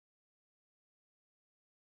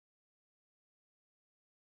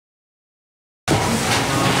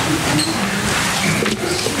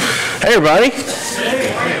Hey, everybody.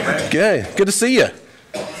 Good to see you.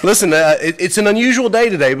 Listen, it's an unusual day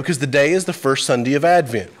today because the day is the first Sunday of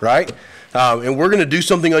Advent, right? And we're going to do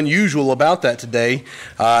something unusual about that today,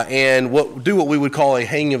 and do what we would call a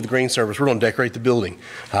hanging of the grain service. We're going to decorate the building.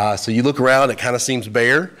 So you look around, it kind of seems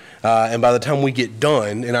bare, and by the time we get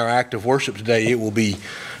done in our act of worship today, it will be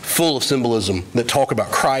full of symbolism that talk about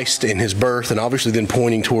Christ and his birth, and obviously then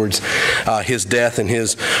pointing towards his death and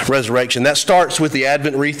his resurrection. That starts with the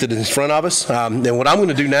Advent wreath that is in front of us. And what I'm going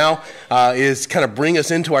to do now is kind of bring us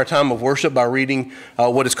into our time of worship by reading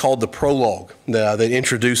what is called the prologue that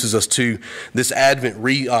introduces us to this Advent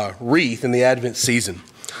wreath in the Advent season.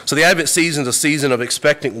 So the Advent season is a season of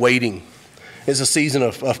expectant waiting. It's a season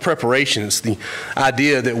of preparation. It's the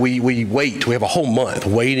idea that we wait. We have a whole month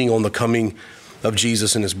waiting on the coming of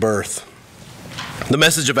Jesus and his birth. The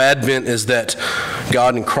message of Advent is that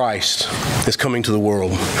God in Christ is coming to the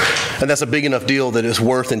world. And that's a big enough deal that it's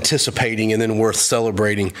worth anticipating and then worth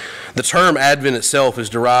celebrating. The term Advent itself is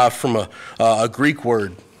derived from a Greek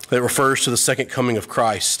word that refers to the second coming of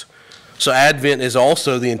Christ. So Advent is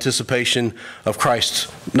also the anticipation of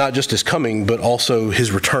Christ, not just his coming, but also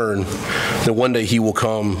his return, that one day he will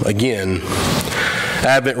come again.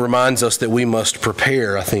 Advent reminds us that we must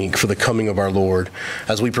prepare, I think, for the coming of our Lord.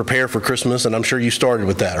 As we prepare for Christmas, and I'm sure you started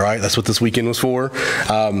with that, right? That's what this weekend was for.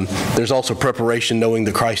 There's also preparation knowing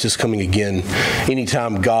that Christ is coming again.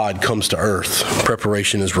 Anytime God comes to earth,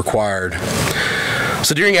 preparation is required.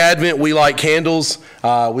 So during Advent, we light candles.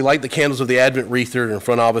 We light the candles of the Advent wreath that are in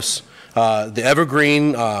front of us. The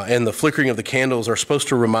evergreen and the flickering of the candles are supposed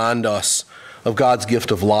to remind us of God's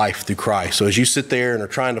gift of life through Christ. So as you sit there and are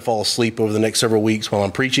trying to fall asleep over the next several weeks while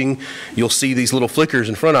I'm preaching, you'll see these little flickers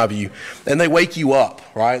in front of you, and they wake you up,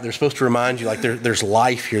 right? They're supposed to remind you, like, there's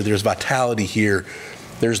life here, there's vitality here,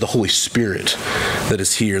 there's the Holy Spirit that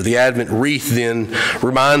is here. The Advent wreath then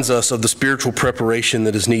reminds us of the spiritual preparation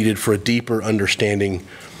that is needed for a deeper understanding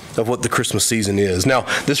of what the Christmas season is. Now,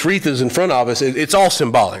 this wreath is in front of us. It's all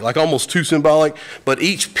symbolic, like almost too symbolic, but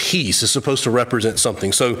each piece is supposed to represent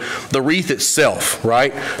something. So the wreath itself,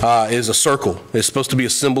 right, is a circle. It's supposed to be a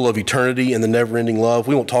symbol of eternity and the never-ending love.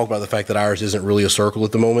 We won't talk about the fact that ours isn't really a circle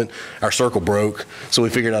at the moment. Our circle broke, so we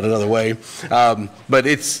figured out another way. But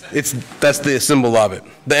that's the symbol of it.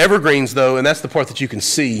 The evergreens, though, and that's the part that you can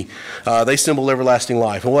see, they symbol everlasting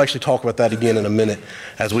life. And we'll actually talk about that again in a minute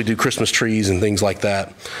as we do Christmas trees and things like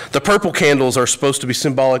that. The purple candles are supposed to be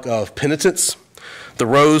symbolic of penitence. The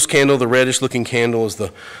rose candle, the reddish-looking candle, is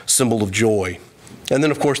the symbol of joy. And then,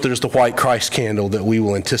 of course, there's the white Christ candle that we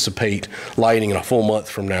will anticipate lighting in a full month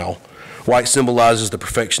from now. White symbolizes the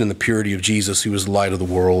perfection and the purity of Jesus, who is the light of the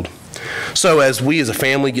world. So as we as a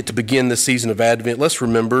family get to begin this season of Advent, let's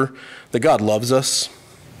remember that God loves us.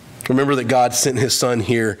 Remember that God sent his son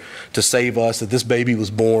here to save us, that this baby was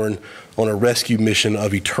born on a rescue mission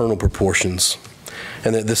of eternal proportions,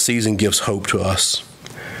 and that this season gives hope to us.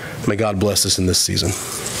 May God bless us in this season.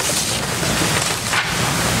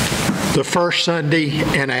 The first Sunday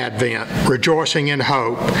in Advent, rejoicing in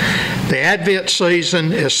hope. The Advent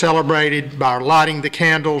season is celebrated by lighting the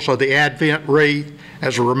candles of the Advent wreath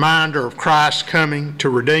as a reminder of Christ's coming to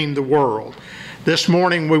redeem the world. This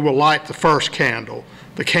morning we will light the first candle,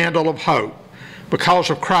 the candle of hope. Because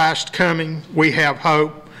of Christ's coming, we have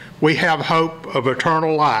hope. We have hope of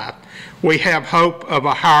eternal life. We have hope of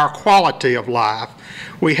a higher quality of life.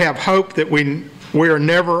 We have hope that we are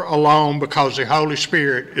never alone because the Holy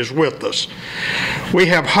Spirit is with us. We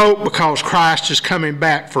have hope because Christ is coming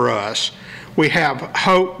back for us. We have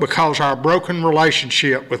hope because our broken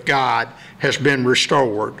relationship with God has been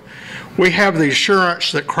restored. We have the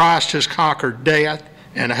assurance that Christ has conquered death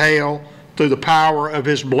and hell through the power of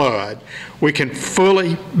his blood. We can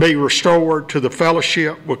fully be restored to the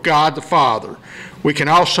fellowship with God the Father. We can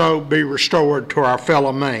also be restored to our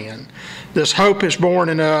fellow man. This hope is born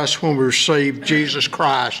in us when we receive Jesus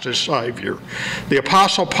Christ as Savior. The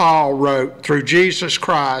Apostle Paul wrote, "Through Jesus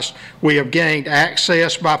Christ we have gained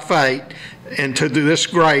access by faith into this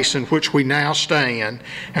grace in which we now stand,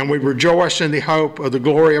 and we rejoice in the hope of the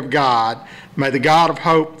glory of God. May the God of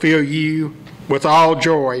hope fill you with all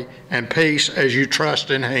joy and peace as you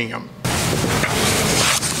trust in him."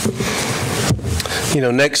 You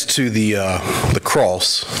know, next to the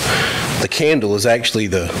cross, the candle is actually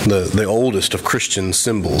the oldest of Christian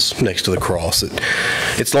symbols next to the cross.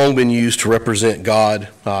 It's long been used to represent God.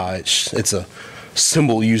 It's a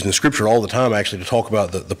symbol used in Scripture all the time, actually, to talk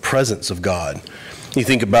about the presence of God. You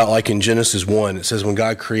think about, like in Genesis 1, it says when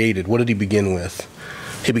God created, what did he begin with?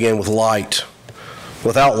 He began with light.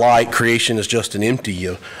 Without light, creation is just an empty,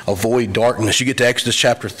 a void darkness. You get to Exodus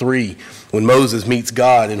chapter 3, when Moses meets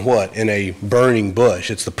God in what? In a burning bush.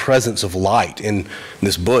 It's the presence of light in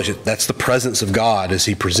this bush. That's the presence of God as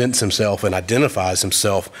he presents himself and identifies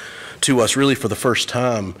himself to us really for the first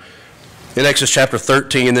time. In Exodus chapter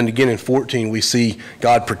 13 and then again in 14, we see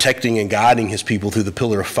God protecting and guiding his people through the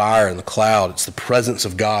pillar of fire and the cloud. It's the presence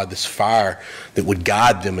of God, this fire that would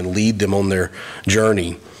guide them and lead them on their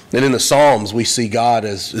journey. And in the Psalms, we see God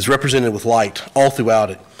as represented with light all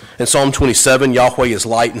throughout it. In Psalm 27, Yahweh is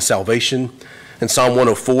light and salvation. In Psalm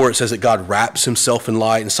 104, it says that God wraps himself in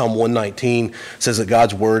light. In Psalm 119, it says that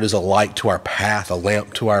God's word is a light to our path, a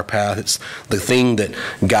lamp to our path. It's the thing that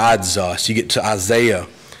guides us. You get to Isaiah,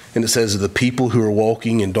 and it says that the people who are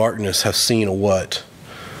walking in darkness have seen a what?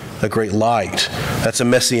 A great light. That's a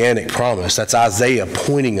messianic promise. That's Isaiah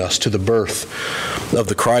pointing us to the birth of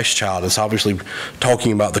the Christ child. It's obviously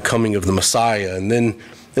talking about the coming of the Messiah. And then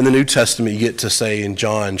in the New Testament, you get to say in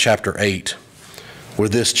John chapter 8, where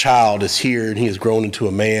this child is here and he has grown into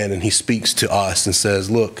a man, and he speaks to us and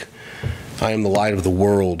says, look, I am the light of the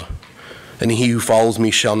world, and he who follows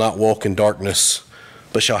me shall not walk in darkness,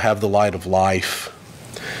 but shall have the light of life.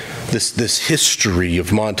 This history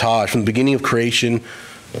of montage from the beginning of creation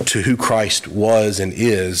to who Christ was and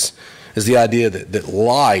is the idea that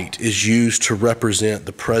light is used to represent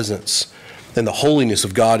the presence and the holiness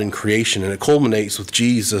of God in creation. And it culminates with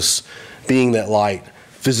Jesus being that light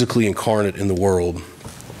physically incarnate in the world.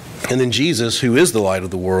 And then Jesus, who is the light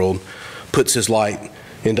of the world, puts his light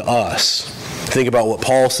into us. Think about what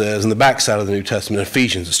Paul says in the backside of the New Testament,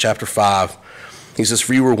 Ephesians, it's chapter 5. He says,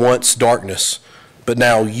 for you were once darkness, but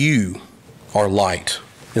now you are light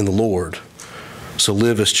in the Lord. So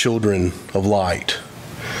live as children of light.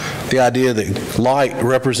 The idea that light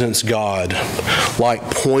represents God, light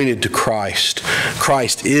pointed to Christ.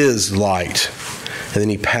 Christ is light, and then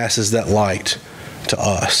he passes that light to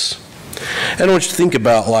us. And I want you to think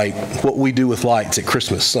about like what we do with lights at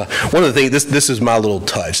Christmas. One of the things, this is my little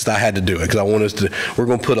touch. I had to do it because I want us to. We're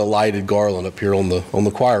going to put a lighted garland up here on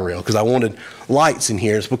the choir rail because I wanted lights in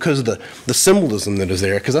here. It's because of the symbolism that is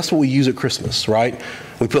there. Because that's what we use at Christmas, right?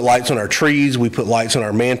 We put lights on our trees. We put lights on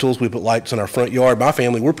our mantles. We put lights on our front yard. My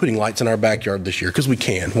family, we're putting lights in our backyard this year because we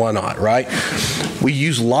can. Why not, right? We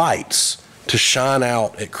use lights to shine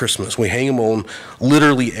out at Christmas. We hang them on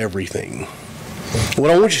literally everything.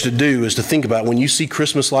 What I want you to do is to think about when you see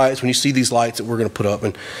Christmas lights, when you see these lights that we're going to put up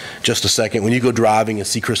in just a second, when you go driving and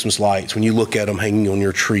see Christmas lights, when you look at them hanging on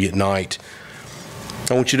your tree at night,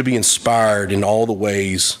 I want you to be inspired in all the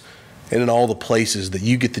ways and in all the places that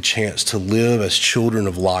you get the chance to live as children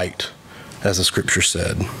of light, as the scripture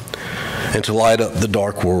said, and to light up the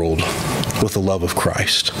dark world with the love of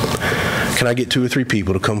Christ. Can I get 2 or 3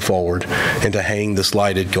 people to come forward and to hang this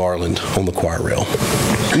lighted garland on the choir rail?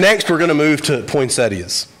 Next, we're going to move to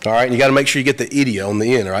poinsettias. All right, and you got to make sure you get the idia on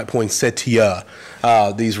the end. All right, poinsettia.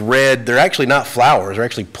 These red, they're actually not flowers. They're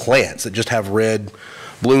actually plants that just have red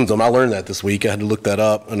blooms on them. I learned that this week. I had to look that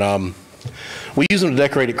up, and we use them to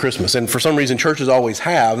decorate at Christmas. And for some reason, churches always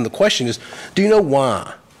have. And the question is, do you know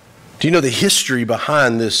why? Do you know the history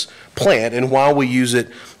behind this plant and why we use it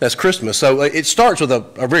as Christmas? So it starts with a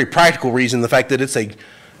very practical reason, the fact that it's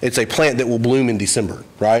a plant that will bloom in December,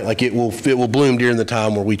 right? Like it will bloom during the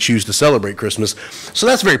time where we choose to celebrate Christmas. So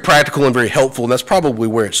that's very practical and very helpful, and that's probably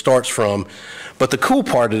where it starts from. But the cool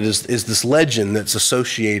part of it is this legend that's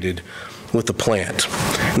associated with the plant.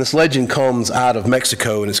 And this legend comes out of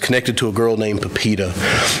Mexico and is connected to a girl named Pepita.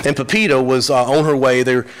 And Pepita was on her way.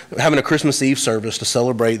 They were having a Christmas Eve service to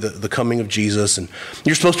celebrate the coming of Jesus. And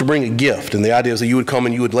you're supposed to bring a gift. And the idea is that you would come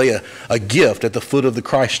and you would lay a gift at the foot of the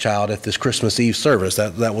Christ child at this Christmas Eve service.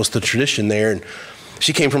 That was the tradition there. And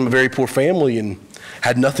she came from a very poor family and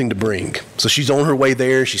had nothing to bring. So she's on her way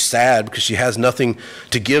there. She's sad because she has nothing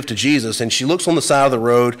to give to Jesus. And she looks on the side of the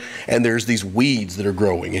road, and there's these weeds that are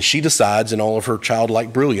growing. And she decides, in all of her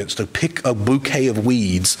childlike brilliance, to pick a bouquet of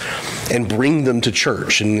weeds and bring them to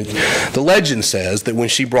church. And the legend says that when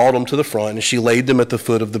she brought them to the front and she laid them at the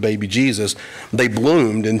foot of the baby Jesus, they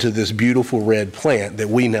bloomed into this beautiful red plant that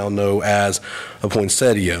we now know as a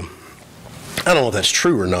poinsettia. I don't know if that's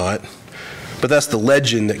true or not, but that's the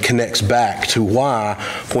legend that connects back to why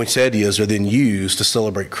poinsettias are then used to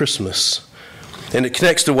celebrate Christmas. And it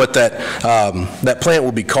connects to what that plant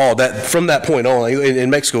will be called. That from that point on,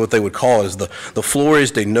 in Mexico, what they would call it is the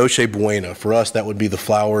Flores de Noche Buena. For us, that would be the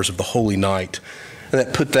flowers of the Holy Night. And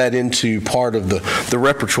that put that into part of the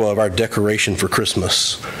repertoire of our decoration for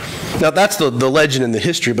Christmas. Now, that's the legend and the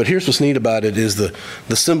history, but here's what's neat about it is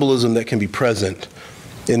the symbolism that can be present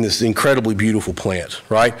in this incredibly beautiful plant,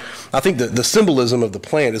 right? I think that the symbolism of the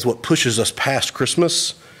plant is what pushes us past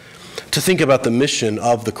Christmas to think about the mission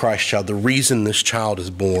of the Christ child, the reason this child is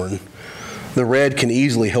born. The red can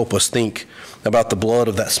easily help us think about the blood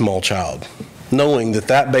of that small child, knowing that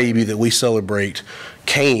that baby that we celebrate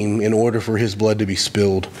came in order for his blood to be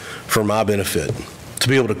spilled for my benefit, to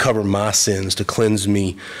be able to cover my sins, to cleanse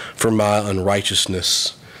me from my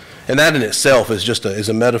unrighteousness. And that in itself is just is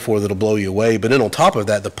a metaphor that'll blow you away. But then on top of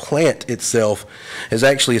that, the plant itself is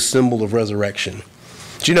actually a symbol of resurrection.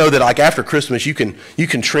 Do you know that like after Christmas, you can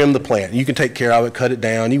trim the plant, you can take care of it, cut it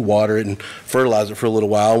down, you water it and fertilize it for a little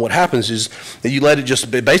while. And what happens is that you let it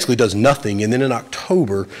it basically does nothing. And then in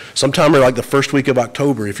October, sometime like the first week of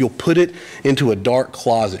October, if you'll put it into a dark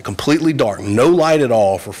closet, completely dark, no light at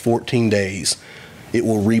all for 14 days, it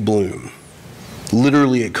will rebloom.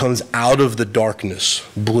 Literally, it comes out of the darkness,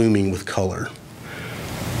 blooming with color.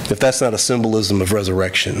 If that's not a symbolism of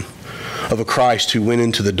resurrection, of a Christ who went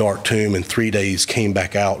into the dark tomb and 3 days came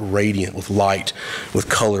back out radiant with light, with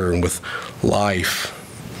color, and with life.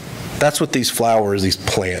 That's what these flowers, these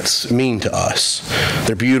plants mean to us.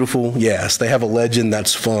 They're beautiful, yes. They have a legend,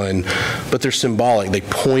 that's fun, but they're symbolic. They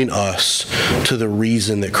point us to the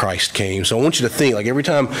reason that Christ came. So I want you to think, like every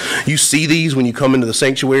time you see these when you come into the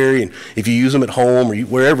sanctuary, and if you use them at home or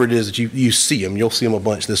wherever it is that you see them, you'll see them a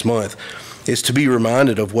bunch this month, is to be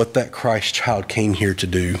reminded of what that Christ child came here to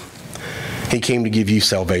do. He came to give you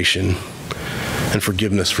salvation and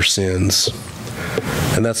forgiveness for sins.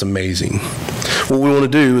 And that's amazing. What we want to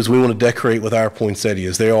do is we want to decorate with our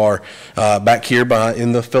poinsettias. They are back here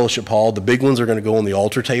in the fellowship hall. The big ones are going to go on the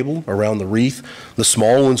altar table around the wreath. The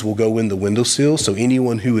small ones will go in the windowsill. So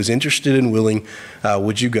anyone who is interested and willing,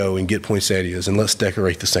 would you go and get poinsettias, and let's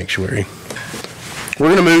decorate the sanctuary.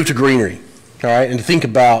 We're going to move to greenery, all right, and to think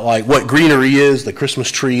about like what greenery is, the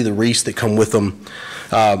Christmas tree, the wreaths that come with them.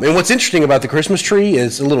 And what's interesting about the Christmas tree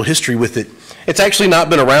is a little history with it. It's actually not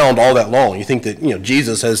been around all that long. You think that,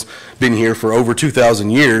 Jesus has been here for over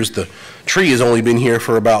 2,000 years. The tree has only been here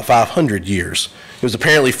for about 500 years. It was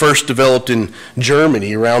apparently first developed in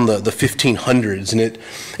Germany around the 1500s, and it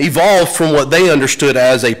evolved from what they understood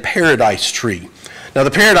as a paradise tree. Now,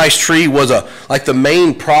 the paradise tree was like the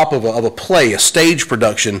main prop of a play, a stage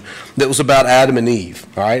production that was about Adam and Eve.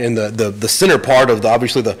 All right, and the center part of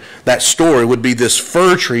that story would be this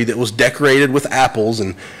fir tree that was decorated with apples,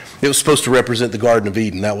 and it was supposed to represent the Garden of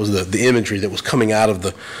Eden. That was the imagery that was coming out of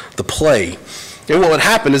the play. And what would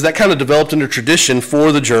happen is that kind of developed into tradition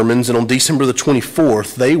for the Germans, and on December the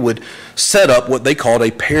 24th, they would set up what they called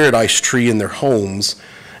a paradise tree in their homes,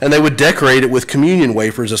 and they would decorate it with communion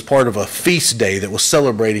wafers as part of a feast day that was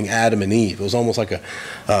celebrating Adam and Eve. It was almost like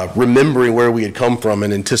remembering where we had come from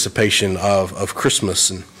in anticipation of Christmas.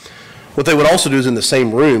 And what they would also do is in the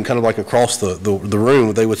same room, kind of like across the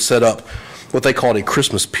room, they would set up what they called a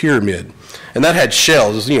Christmas pyramid. And that had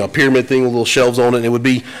shelves, a pyramid thing with little shelves on it, and it would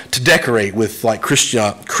be to decorate with like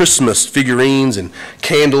Christmas figurines and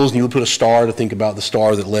candles, and you would put a star to think about the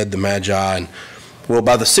star that led the Magi. And well,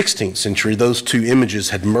 by the 16th century, those two images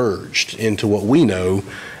had merged into what we know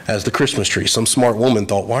as the Christmas tree. Some smart woman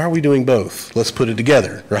thought, why are we doing both? Let's put it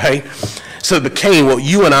together, right? So it became what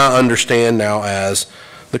you and I understand now as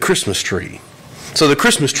the Christmas tree. So the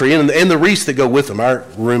Christmas tree and the wreaths that go with them. Our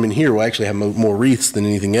room in here will actually have more wreaths than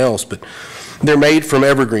anything else, but they're made from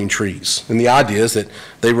evergreen trees. And the idea is that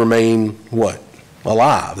they remain, what?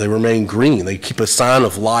 Alive. They remain green. They keep a sign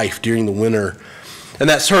of life during the winter. And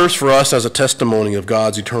that serves for us as a testimony of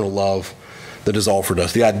God's eternal love that is offered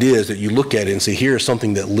us. The idea is that you look at it and say, here is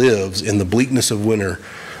something that lives in the bleakness of winter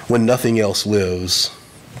when nothing else lives,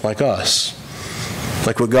 like us.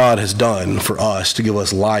 Like what God has done for us to give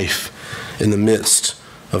us life in the midst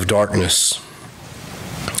of darkness.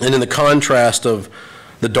 And in the contrast of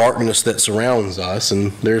the darkness that surrounds us,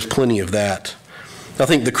 and there's plenty of that, I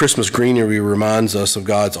think the Christmas greenery reminds us of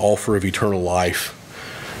God's offer of eternal life.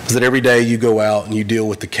 Is that every day you go out and you deal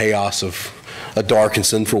with the chaos of a dark and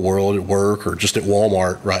sinful world at work or just at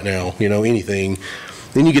Walmart right now, anything.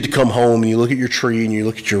 Then you get to come home and you look at your tree and you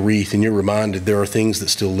look at your wreath and you're reminded there are things that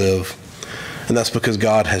still live. And that's because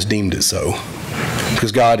God has deemed it so.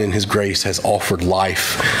 Because God in his grace has offered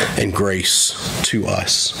life and grace to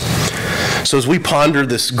us. So as we ponder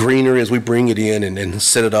this greenery, as we bring it in and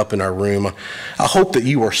set it up in our room, I hope that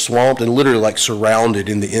you are swamped and literally like surrounded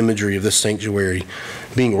in the imagery of this sanctuary,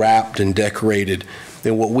 being wrapped and decorated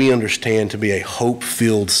in what we understand to be a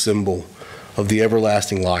hope-filled symbol of the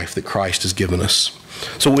everlasting life that Christ has given us.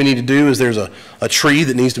 So what we need to do is there's a tree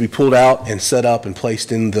that needs to be pulled out and set up and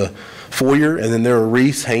placed in the foyer, and then there are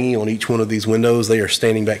wreaths hanging on each one of these windows. They are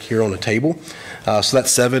standing back here on a table. So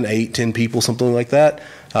that's 7, 8, 10 people, something like that.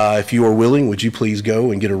 If you are willing, would you please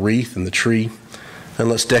go and get a wreath and the tree, and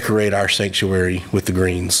let's decorate our sanctuary with the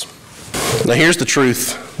greens. Now here's the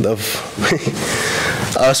truth of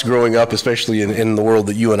us growing up, especially in the world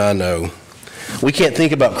that you and I know. We can't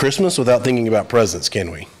think about Christmas without thinking about presents, can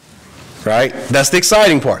we? Right? That's the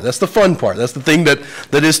exciting part. That's the fun part. That's the thing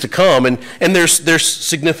that is to come. And there's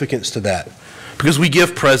significance to that, because we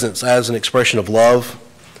give presents as an expression of love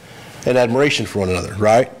and admiration for one another,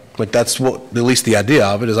 right? Like that's what, at least the idea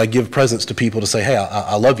of it is, I give presents to people to say, hey,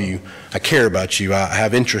 I love you, I care about you, I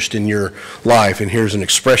have interest in your life, and here's an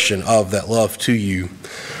expression of that love to you.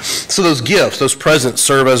 So those gifts, those presents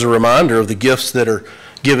serve as a reminder of the gifts that are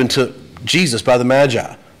given to Jesus by the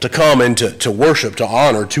Magi, to come and to worship, to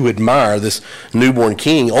honor, to admire this newborn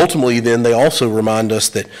king. Ultimately, then, they also remind us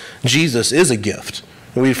that Jesus is a gift.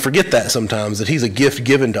 And we forget that sometimes, that he's a gift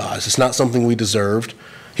given to us. It's not something we deserved.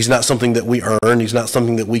 He's not something that we earn. He's not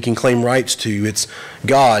something that we can claim rights to. It's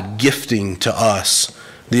God gifting to us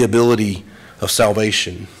the ability of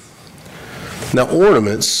salvation. Now,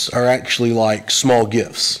 ornaments are actually like small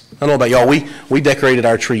gifts. I don't know about y'all, we decorated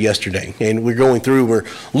our tree yesterday, and we're going through, we're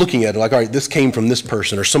looking at it like, all right, this came from this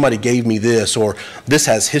person, or somebody gave me this, or this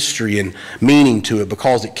has history and meaning to it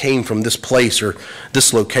because it came from this place or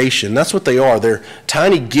this location. That's what they are. They're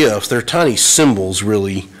tiny gifts, they're tiny symbols,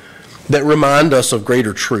 really, that remind us of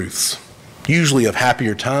greater truths, usually of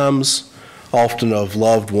happier times, often of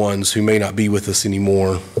loved ones who may not be with us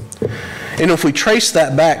anymore. And if we trace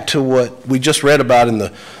that back to what we just read about in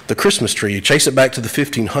the Christmas tree, you trace it back to the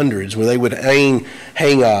 1500s, where they would hang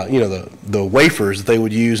the wafers that they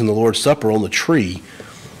would use in the Lord's Supper on the tree.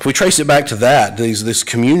 If we trace it back to that, these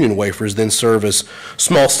communion wafers then serve as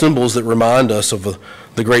small symbols that remind us of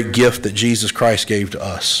the great gift that Jesus Christ gave to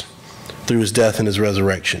us through his death and his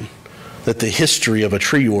resurrection. That the history of a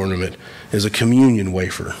tree ornament is a communion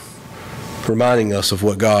wafer, reminding us of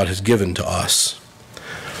what God has given to us.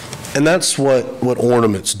 And that's what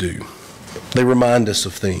ornaments do. They remind us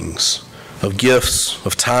of things, of gifts,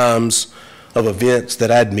 of times, of events that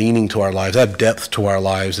add meaning to our lives, add depth to our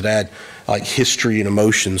lives, that add like history and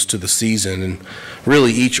emotions to the season. And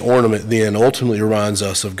really each ornament then ultimately reminds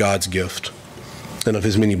us of God's gift and of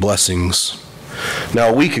his many blessings. Now,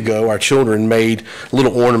 a week ago, our children made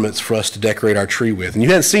little ornaments for us to decorate our tree with. And you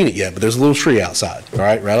haven't seen it yet, but there's a little tree outside, all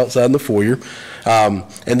right outside in the foyer.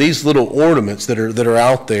 And these little ornaments that are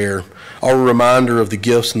out there are a reminder of the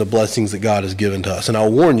gifts and the blessings that God has given to us. And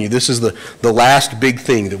I'll warn you, this is the last big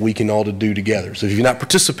thing that we can all do together. So if you've not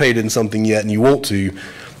participated in something yet and you want to,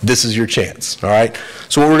 this is your chance, all right?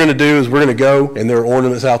 So what we're going to do is we're going to go, and there are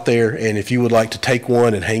ornaments out there, and if you would like to take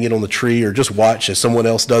one and hang it on the tree or just watch as someone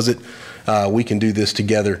else does it, we can do this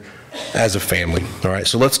together as a family. All right,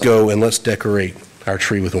 so let's go and let's decorate our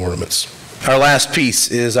tree with ornaments. Our last piece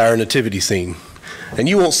is our nativity scene. And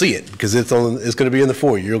you won't see it because it's going to be in the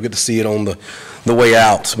foyer. You'll get to see it on the way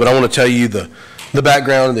out. But I want to tell you the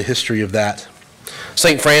background and the history of that.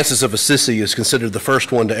 St. Francis of Assisi is considered the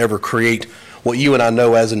first one to ever create what you and I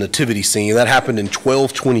know as a nativity scene. That happened in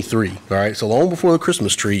 1223, all right, so long before the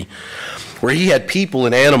Christmas tree, where he had people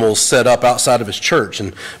and animals set up outside of his church,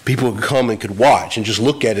 and people could come and could watch and just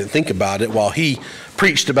look at it and think about it while he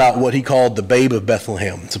preached about what he called the babe of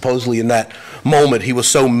Bethlehem. Supposedly in that moment he was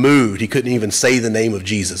so moved he couldn't even say the name of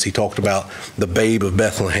Jesus. He talked about the babe of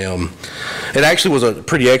Bethlehem. It actually was a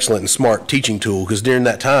pretty excellent and smart teaching tool, because during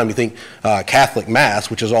that time you think Catholic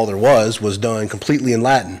Mass, which is all there was done completely in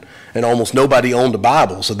Latin. And almost nobody owned a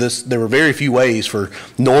Bible. So there were very few ways for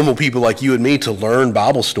normal people like you and me to learn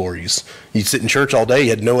Bible stories. You'd sit in church all day, you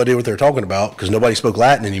had no idea what they were talking about because nobody spoke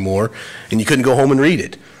Latin anymore, and you couldn't go home and read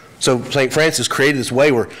it. So St. Francis created this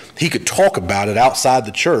way where he could talk about it outside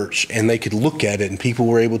the church, and they could look at it, and people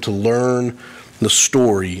were able to learn the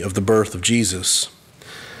story of the birth of Jesus.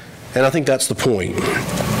 And I think that's the point.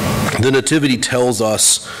 The Nativity tells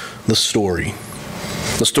us the story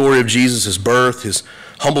of Jesus' birth, his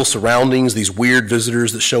humble surroundings, these weird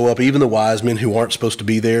visitors that show up, even the wise men who aren't supposed to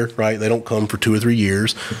be there, right? They don't come for 2 or 3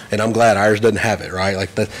 years, and I'm glad ours doesn't have it, right?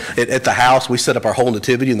 Like at the house, we set up our whole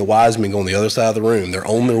nativity, and the wise men go on the other side of the room. They're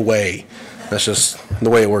on their way. That's just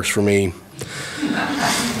the way it works for me.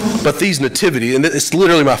 But these nativity, and it's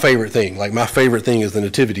literally my favorite thing. Like my favorite thing is the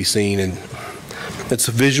nativity scene, and it's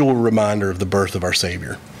a visual reminder of the birth of our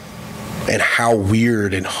Savior. And how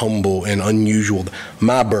weird and humble and unusual.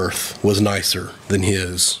 My birth was nicer than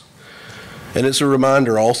his. And it's a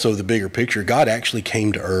reminder also of the bigger picture. God actually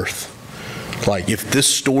came to earth. Like, if this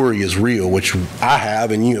story is real, which I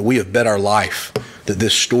have and we have bet our life that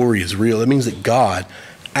this story is real, it means that God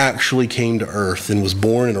actually came to earth and was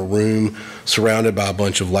born in a room surrounded by a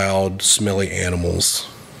bunch of loud, smelly animals.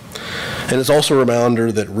 And it's also a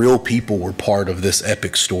reminder that real people were part of this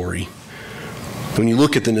epic story. When you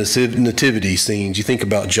look at the nativity scenes, you think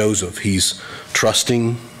about Joseph. He's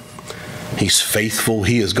trusting, he's faithful,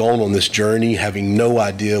 he has gone on this journey having no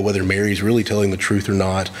idea whether Mary's really telling the truth or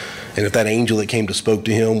not, and if that angel that came to spoke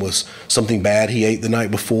to him was something bad he ate the night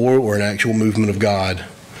before or an actual movement of God.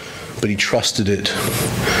 But he trusted it.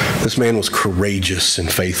 This man was courageous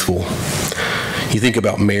and faithful. You think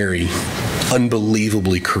about Mary,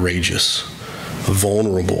 unbelievably courageous,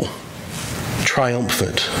 vulnerable,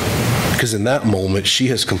 triumphant, because in that moment she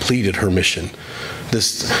has completed her mission,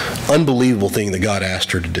 this unbelievable thing that God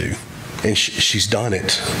asked her to do, and she's done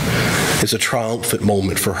it. It's a triumphant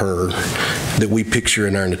moment for her that we picture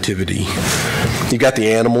in our nativity. You got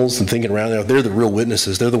the animals and thinking around there, they're the real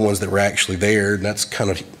witnesses, they're the ones that were actually there, and that's kind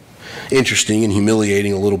of interesting and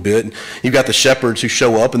humiliating a little bit. You've got the shepherds who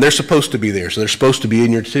show up, and they're supposed to be there, so they're supposed to be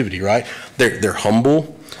in your nativity, right? They're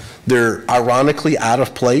humble. They're ironically out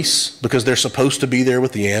of place because they're supposed to be there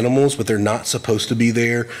with the animals, but they're not supposed to be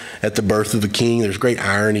there at the birth of the king. There's great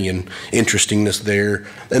irony and interestingness there,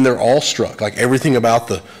 and they're awestruck. Like, everything about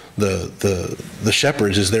the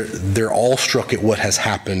shepherds is they're awestruck at what has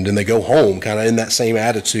happened, and they go home kind of in that same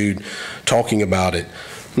attitude, talking about it.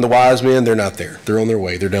 And the wise men, they're not there. They're on their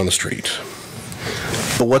way. They're down the street.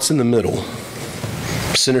 But what's in the middle,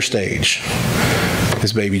 center stage,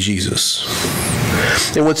 is baby Jesus.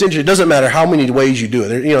 And what's interesting, it doesn't matter how many ways you do it.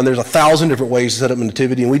 There's 1,000 different ways to set up a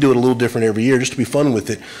nativity, and we do it a little different every year just to be fun with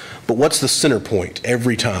it. But what's the center point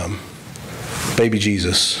every time? Baby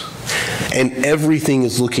Jesus. And everything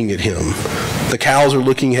is looking at him. The cows are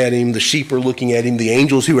looking at him. The sheep are looking at him. The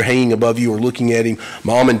angels who are hanging above you are looking at him.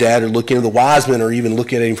 Mom and dad are looking at him. The wise men are even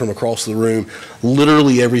looking at him from across the room.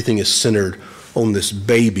 Literally everything is centered on this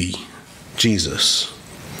baby, Jesus.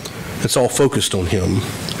 It's all focused on him.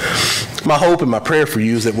 My hope and my prayer for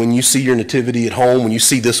you is that when you see your nativity at home, when you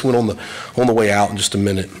see this one on the way out in just a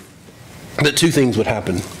minute, that two things would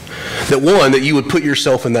happen. That one, that you would put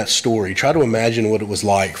yourself in that story. Try to imagine what it was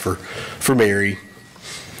like for Mary,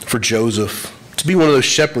 for Joseph, to be one of those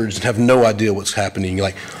shepherds and have no idea what's happening.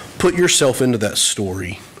 Like, put yourself into that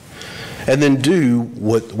story and then do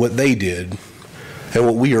what they did and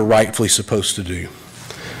what we are rightfully supposed to do,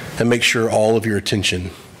 and make sure all of your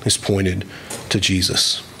attention is pointed to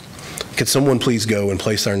Jesus. Could someone please go and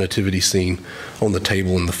place our nativity scene on the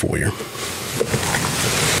table in the foyer?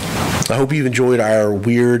 I hope you've enjoyed our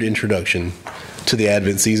weird introduction to the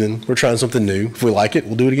Advent season. We're trying something new. If we like it,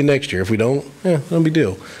 we'll do it again next year. If we don't, no big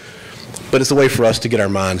deal. But it's a way for us to get our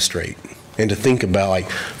mind straight and to think about, like,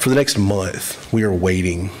 for the next month, we are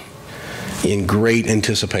waiting in great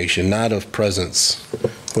anticipation, not of presents,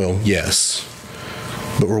 well, yes,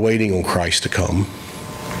 but we're waiting on Christ to come.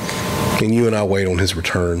 And you and I wait on his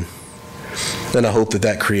return. And I hope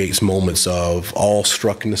that creates moments of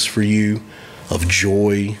awestruckness for you, of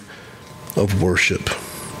joy, of worship.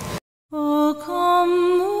 O come,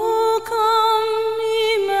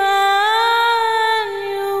 Emmanuel,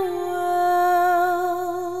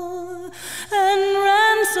 and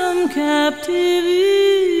ransom captive